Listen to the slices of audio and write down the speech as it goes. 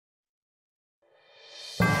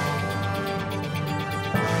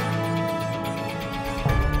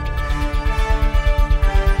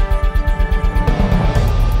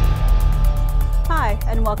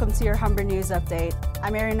Welcome to your Humber News Update.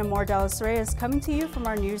 I'm Ariana Morales-Reyes coming to you from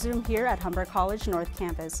our newsroom here at Humber College North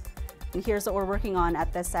Campus. And here's what we're working on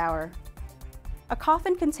at this hour. A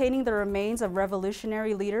coffin containing the remains of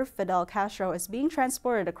revolutionary leader Fidel Castro is being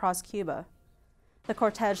transported across Cuba. The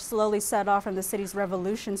cortege slowly set off from the city's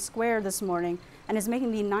Revolution Square this morning and is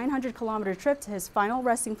making the 900-kilometer trip to his final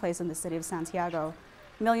resting place in the city of Santiago.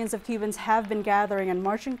 Millions of Cubans have been gathering and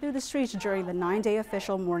marching through the streets during the 9-day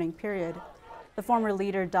official mourning period. The former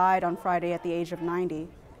leader died on Friday at the age of 90.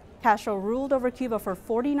 Castro ruled over Cuba for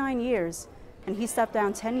 49 years, and he stepped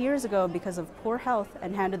down 10 years ago because of poor health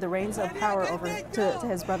and handed the reins of power over to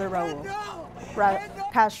his brother Raul.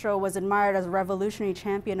 Castro was admired as a revolutionary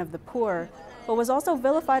champion of the poor, but was also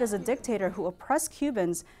vilified as a dictator who oppressed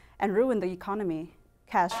Cubans and ruined the economy.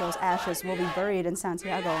 Castro's ashes will be buried in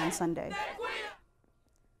Santiago on Sunday.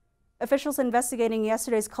 Officials investigating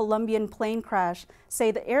yesterday's Colombian plane crash say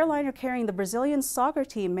the airliner carrying the Brazilian soccer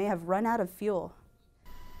team may have run out of fuel.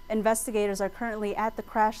 Investigators are currently at the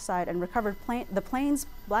crash site and recovered the plane's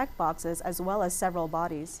black boxes as well as several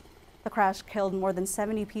bodies. The crash killed more than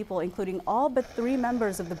 70 people, including all but 3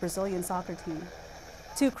 members of the Brazilian soccer team.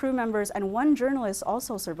 2 crew members and 1 journalist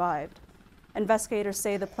also survived. Investigators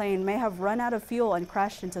say the plane may have run out of fuel and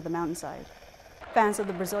crashed into the mountainside. Fans of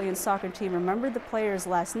the Brazilian soccer team remembered the players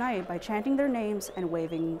last night by chanting their names and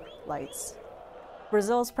waving lights.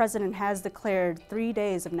 Brazil's president has declared 3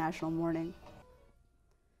 days of national mourning.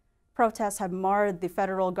 Protests have marred the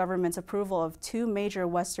federal government's approval of 2 major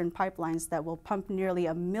Western pipelines that will pump nearly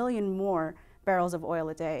 1 million more barrels of oil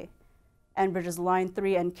a day. Enbridge's Line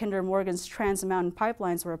 3 and Kinder Morgan's Trans Mountain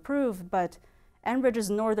pipelines were approved, but Enbridge's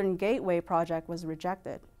Northern Gateway project was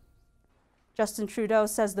rejected. Justin Trudeau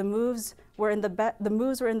says the moves were in the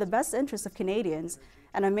best interest of Canadians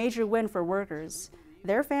and a major win for workers,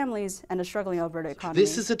 their families, and a struggling Alberta economy.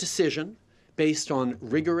 This is a decision based on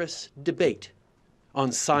rigorous debate,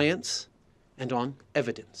 on science, and on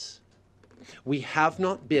evidence. We have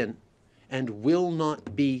not been and will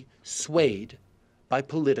not be swayed by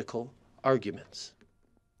political arguments.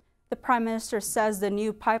 The Prime Minister says the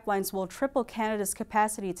new pipelines will triple Canada's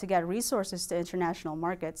capacity to get resources to international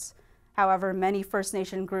markets. However, many First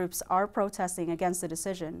Nation groups are protesting against the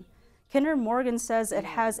decision. Kinder Morgan says it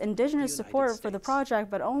has Indigenous support for the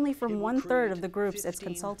project, but only from 1/3 of the groups it's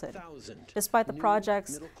consulted. Despite the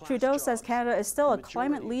projects, Trudeau says Canada is still a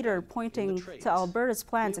climate leader, pointing to Alberta's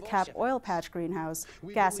plan to cap oil patch greenhouse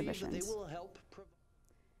gas emissions.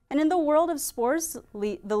 And in the world of sports,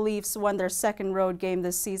 the Leafs won their 2nd road game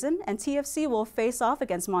this season, and TFC will face off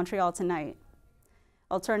against Montreal tonight.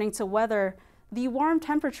 While turning to weather, the warm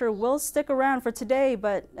temperature will stick around for today,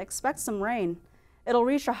 but expect some rain. It'll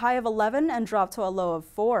reach a high of 11 and drop to a low of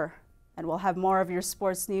 4. And we'll have more of your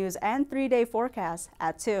sports news and 3-day forecast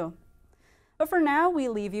at 2. But for now, we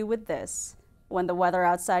leave you with this. When the weather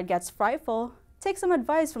outside gets frightful, take some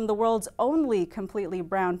advice from the world's only completely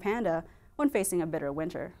brown panda when facing a bitter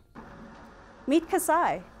winter. Meet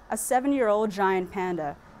Kasai, a 7-year-old giant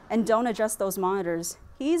panda. And don't adjust those monitors.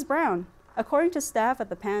 He's brown. According to staff at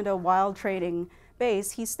the Panda Wild Training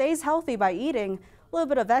Base, he stays healthy by eating, a little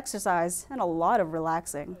bit of exercise, and a lot of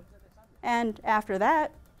relaxing. And after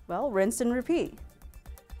that, well, rinse and repeat.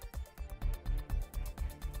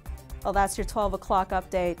 Well, that's your 12 o'clock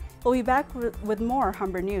update. We'll be back with more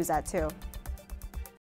Humber News at 2.